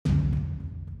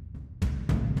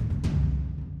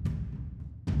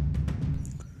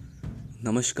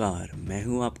नमस्कार, मैं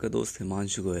हूं आपका दोस्त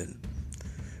हिमांशु गोयल।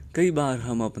 कई बार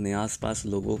हम अपने आसपास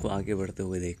लोगों को आगे बढ़ते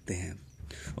हुए देखते हैं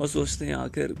और सोचते हैं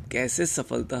आखिर कैसे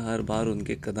सफलता हर बार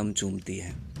उनके कदम चूमती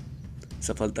है।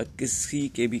 सफलता किसी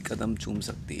के भी कदम चूम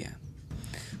सकती है,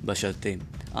 बशर्ते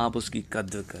आप उसकी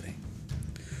कद्र करें।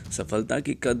 सफलता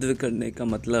की कद्र करने का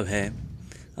मतलब है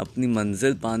अपनी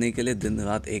मंजिल पाने के लिए दिन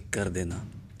रात एक कर देना।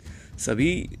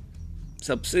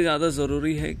 सबसे ज़्यादा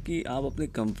ज़रूरी है कि आप अपने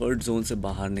कंफर्ट जोन से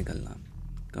बाहर निकलना,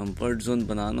 कंफर्ट जोन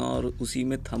बनाना और उसी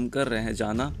में थम कर रह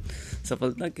जाना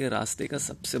सफलता के रास्ते का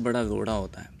सबसे बड़ा रोड़ा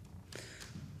होता है।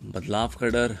 बदलाव का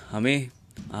डर हमें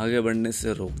आगे बढ़ने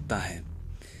से रोकता है।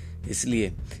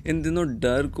 इसलिए इन दिनों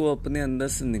डर को अपने अंदर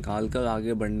से निकाल कर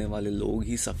आगे बढ़ने वाले लोग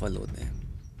ही सफल होते हैं।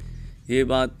 ये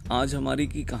बात आज हमारी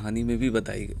की कहानी में भी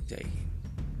बताई जाएगी।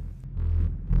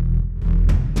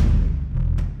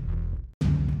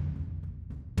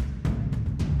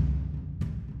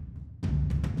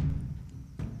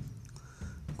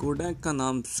 कोडैक का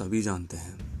नाम सभी जानते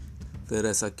हैं। फिर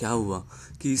ऐसा क्या हुआ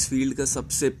कि इस फील्ड का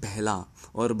सबसे पहला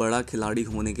और बड़ा खिलाड़ी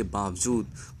होने के बावजूद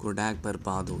कोडैक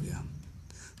बर्बाद हो गया।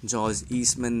 जॉर्ज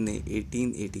ईस्टमैन ने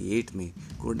 1888 में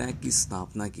कोडैक की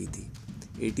स्थापना की थी।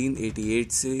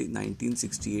 1888 से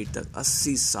 1968 तक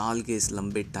 80 साल के इस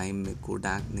लंबे टाइम में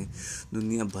कोडैक ने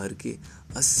दुनिया भर के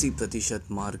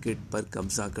 80% मार्केट पर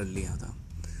कब्जा कर लिया था।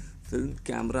 फिल्म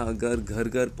कैमरा अगर घर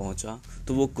घर पहुंचा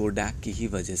तो वो कोडैक की ही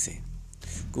वजह से।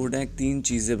 कोडैक 3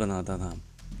 चीज़ें बनाता था: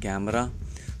 कैमरा,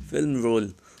 फिल्म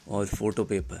रोल और फोटो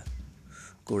पेपर।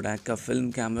 कोडैक का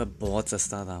फिल्म कैमरा बहुत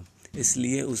सस्ता था,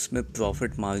 इसलिए उसमें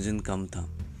प्रॉफिट मार्जिन कम था।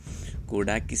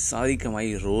 कोडैक की सारी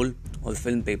कमाई रोल और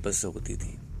फिल्म पेपर से होती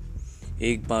थी।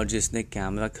 एक बार जिसने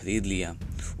कैमरा खरीद लिया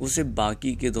उसे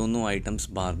बाकी के दोनों आइटम्स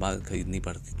बार बार खरीदनी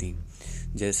पड़ती थी।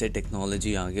 जैसे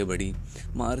टेक्नोलॉजी आगे बढ़ी,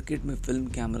 मार्केट में फिल्म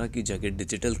कैमरा की जगह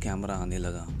डिजिटल कैमरा आने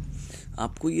लगा।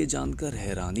 आपको ये जानकर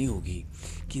हैरानी होगी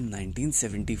कि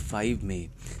 1975 में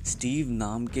स्टीव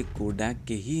नाम के कोडैक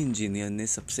के ही इंजीनियर ने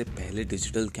सबसे पहले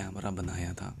डिजिटल कैमरा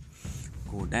बनाया था।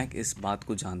 कोडैक इस बात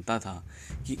को जानता था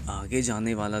कि आगे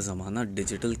जाने वाला ज़माना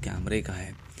डिजिटल कैमरे का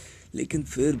है, लेकिन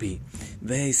फिर भी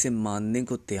वह इसे मानने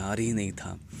को तैयार ही नहीं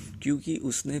था, क्योंकि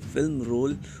उसने फिल्म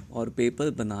रोल और पेपर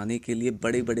बनाने के लिए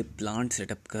बड़े बड़े प्लांट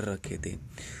सेटअप कर रखे थे।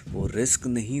 वो रिस्क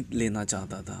नहीं लेना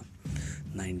चाहता था।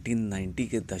 1990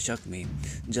 के दशक में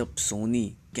जब सोनी,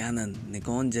 कैनन,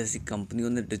 निकॉन जैसी कंपनियों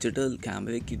ने डिजिटल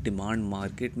कैमरे की डिमांड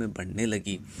मार्केट में बढ़ने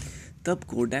लगी, तब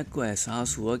कोडैक को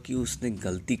एहसास हुआ कि उसने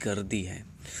गलती कर दी है।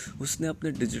 उसने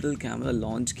अपने डिजिटल कैमरा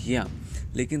लॉन्च किया,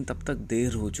 लेकिन तब तक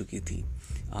देर हो चुकी थी।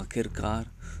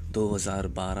 आखिरकार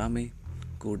 2012 में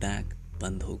कोडैक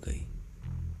बंद हो गई।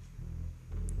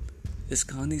 इस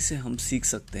कहानी से हम सीख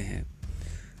सकते हैं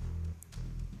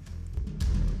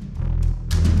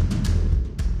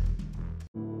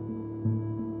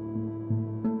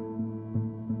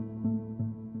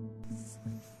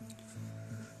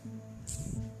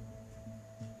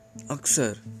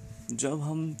अक्सर जब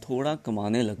हम थोड़ा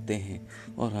कमाने लगते हैं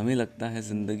और हमें लगता है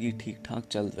ज़िंदगी ठीक ठाक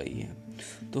चल रही है,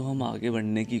 तो हम आगे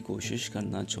बढ़ने की कोशिश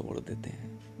करना छोड़ देते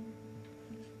हैं।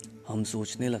 हम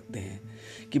सोचने लगते हैं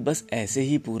कि बस ऐसे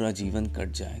ही पूरा जीवन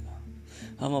कट जाएगा।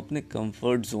 हम अपने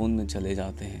कंफर्ट जोन में चले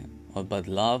जाते हैं और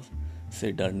बदलाव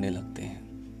से डरने लगते हैं।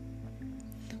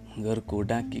 मगर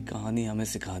कोडैक की कहानी हमें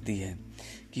सिखाती है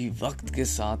कि वक्त के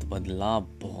साथ बदलाव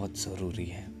बहुत ज़रूरी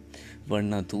है,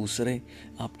 वरना दूसरे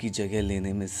आपकी जगह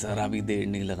लेने में ज़रा भी देर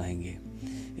नहीं लगाएंगे।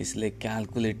 इसलिए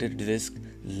कैलकुलेटेड रिस्क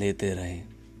लेते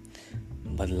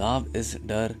रहें। बदलाव इस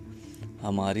डर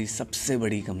हमारी सबसे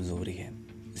बड़ी कमज़ोरी है।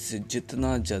 इससे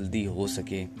जितना जल्दी हो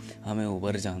सके हमें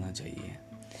उबर जाना चाहिए।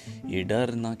 ये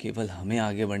डर न केवल हमें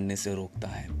आगे बढ़ने से रोकता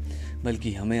है,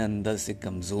 बल्कि हमें अंदर से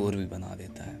कमज़ोर भी बना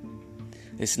देता है।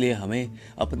 इसलिए हमें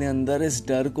अपने अंदर इस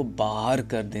डर को बाहर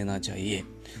कर देना चाहिए।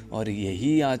 और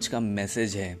यही आज का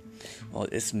मैसेज है।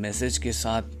 और इस मैसेज के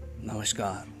साथ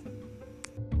नमस्कार।